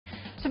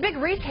So big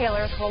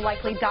retailers will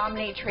likely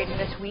dominate trading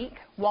this week.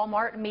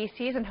 Walmart,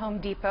 Macy's, and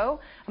Home Depot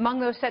among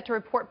those set to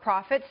report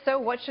profits. So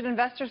what should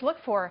investors look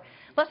for?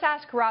 Let's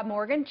ask Rob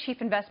Morgan, Chief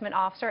Investment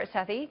Officer at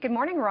Sethi. Good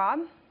morning,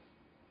 Rob.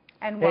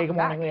 And welcome good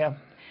morning, back. Leah.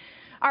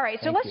 All right,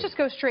 so Thank let's you. just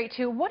go straight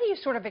to what do you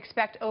sort of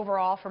expect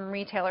overall from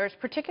retailers,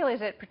 particularly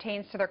as it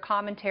pertains to their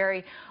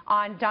commentary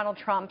on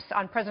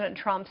President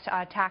Trump's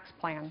tax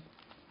plan?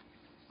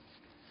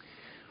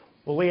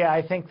 Well, Leah,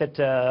 I think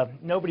that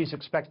nobody's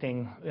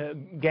expecting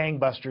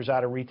gangbusters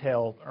out of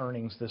retail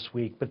earnings this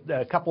week, but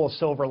a couple of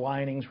silver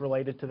linings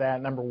related to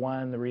that. Number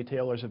one, the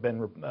retailers have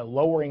been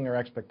lowering their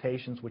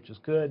expectations, which is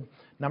good.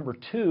 Number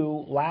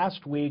two,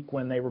 last week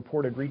when they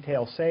reported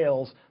retail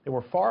sales, they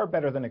were far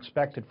better than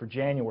expected for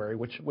January,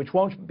 which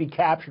won't be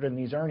captured in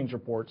these earnings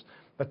reports,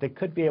 but they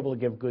could be able to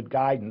give good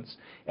guidance.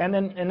 And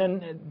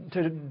then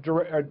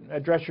to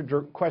address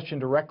your question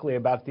directly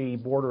about the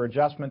border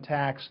adjustment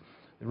tax,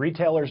 the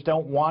retailers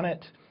don't want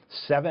it.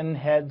 7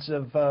 heads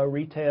of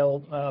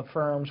retail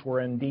firms were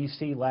in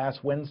D.C.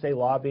 last Wednesday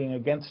lobbying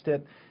against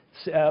it.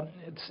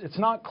 It's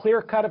not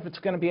clear-cut if it's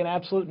going to be an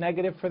absolute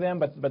negative for them,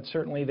 but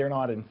certainly they're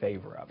not in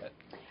favor of it.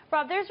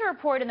 Rob, there's a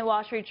report in the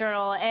Wall Street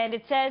Journal, and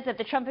it says that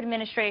the Trump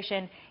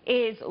administration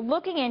is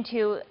looking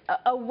into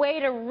a way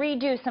to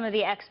redo some of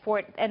the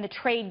export and the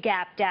trade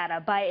gap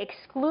data by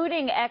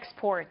excluding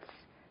exports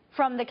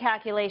from the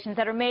calculations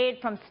that are made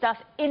from stuff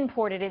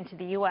imported into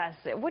the U.S.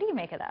 What do you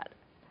make of that?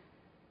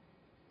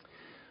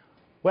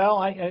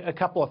 Well, a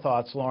couple of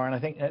thoughts, Lauren. I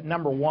think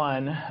number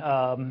one,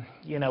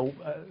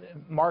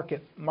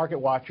 market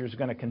watchers are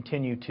going to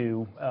continue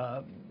to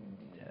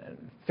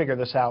figure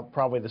this out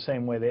probably the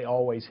same way they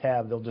always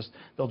have. They'll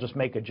just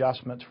make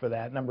adjustments for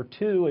that. Number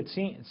two, it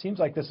seems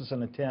like this is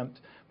an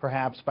attempt,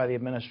 perhaps by the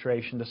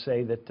administration, to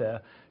say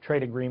that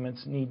trade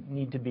agreements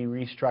need to be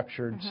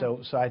restructured. So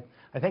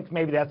I think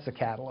maybe that's the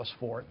catalyst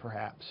for it,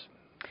 perhaps.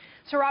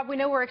 So, Rob, we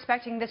know we're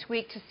expecting this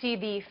week to see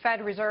the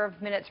Fed Reserve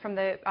minutes from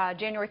the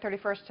January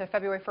 31st to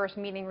February 1st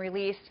meeting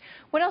released.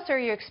 What else are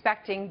you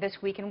expecting this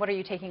week, and what are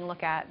you taking a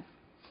look at?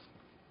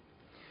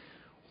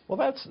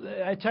 Well,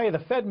 I tell you, the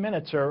Fed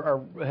minutes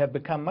have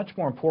become much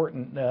more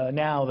important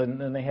now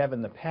than they have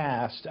in the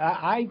past.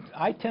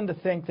 I tend to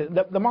think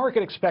that the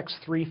market expects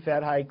 3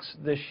 Fed hikes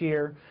this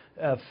year.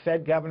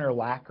 Fed Governor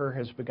Lacker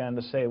has begun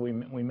to say we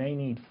may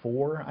need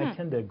 4. I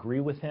tend to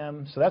agree with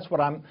him. So that's what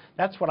I'm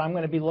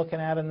going to be looking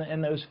at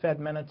in those Fed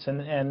minutes,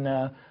 and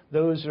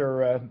those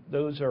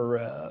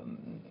are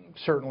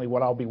certainly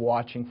what I'll be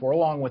watching for,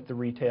 along with the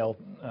retail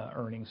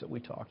earnings that we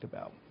talked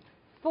about.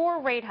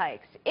 4 rate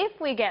hikes. If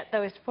we get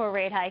those 4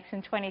 rate hikes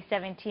in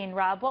 2017,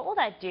 Rob, what will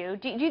that do?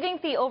 Do you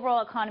think the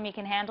overall economy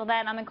can handle that?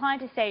 And I'm inclined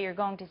to say you're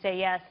going to say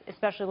yes,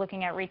 especially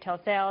looking at retail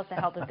sales, the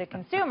health of the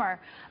consumer.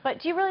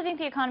 But do you really think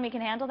the economy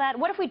can handle that?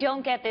 What if we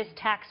don't get this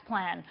tax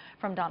plan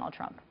from Donald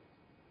Trump?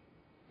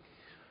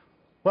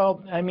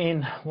 Well, I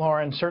mean,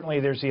 Lauren, certainly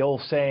there's the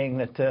old saying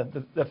that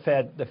the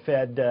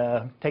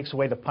Fed takes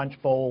away the punch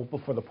bowl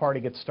before the party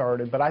gets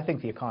started, but I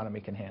think the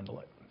economy can handle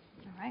it.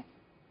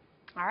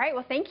 All right.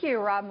 Well, thank you,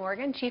 Rob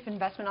Morgan, Chief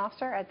Investment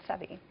Officer at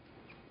Sethi.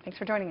 Thanks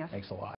for joining us. Thanks a lot.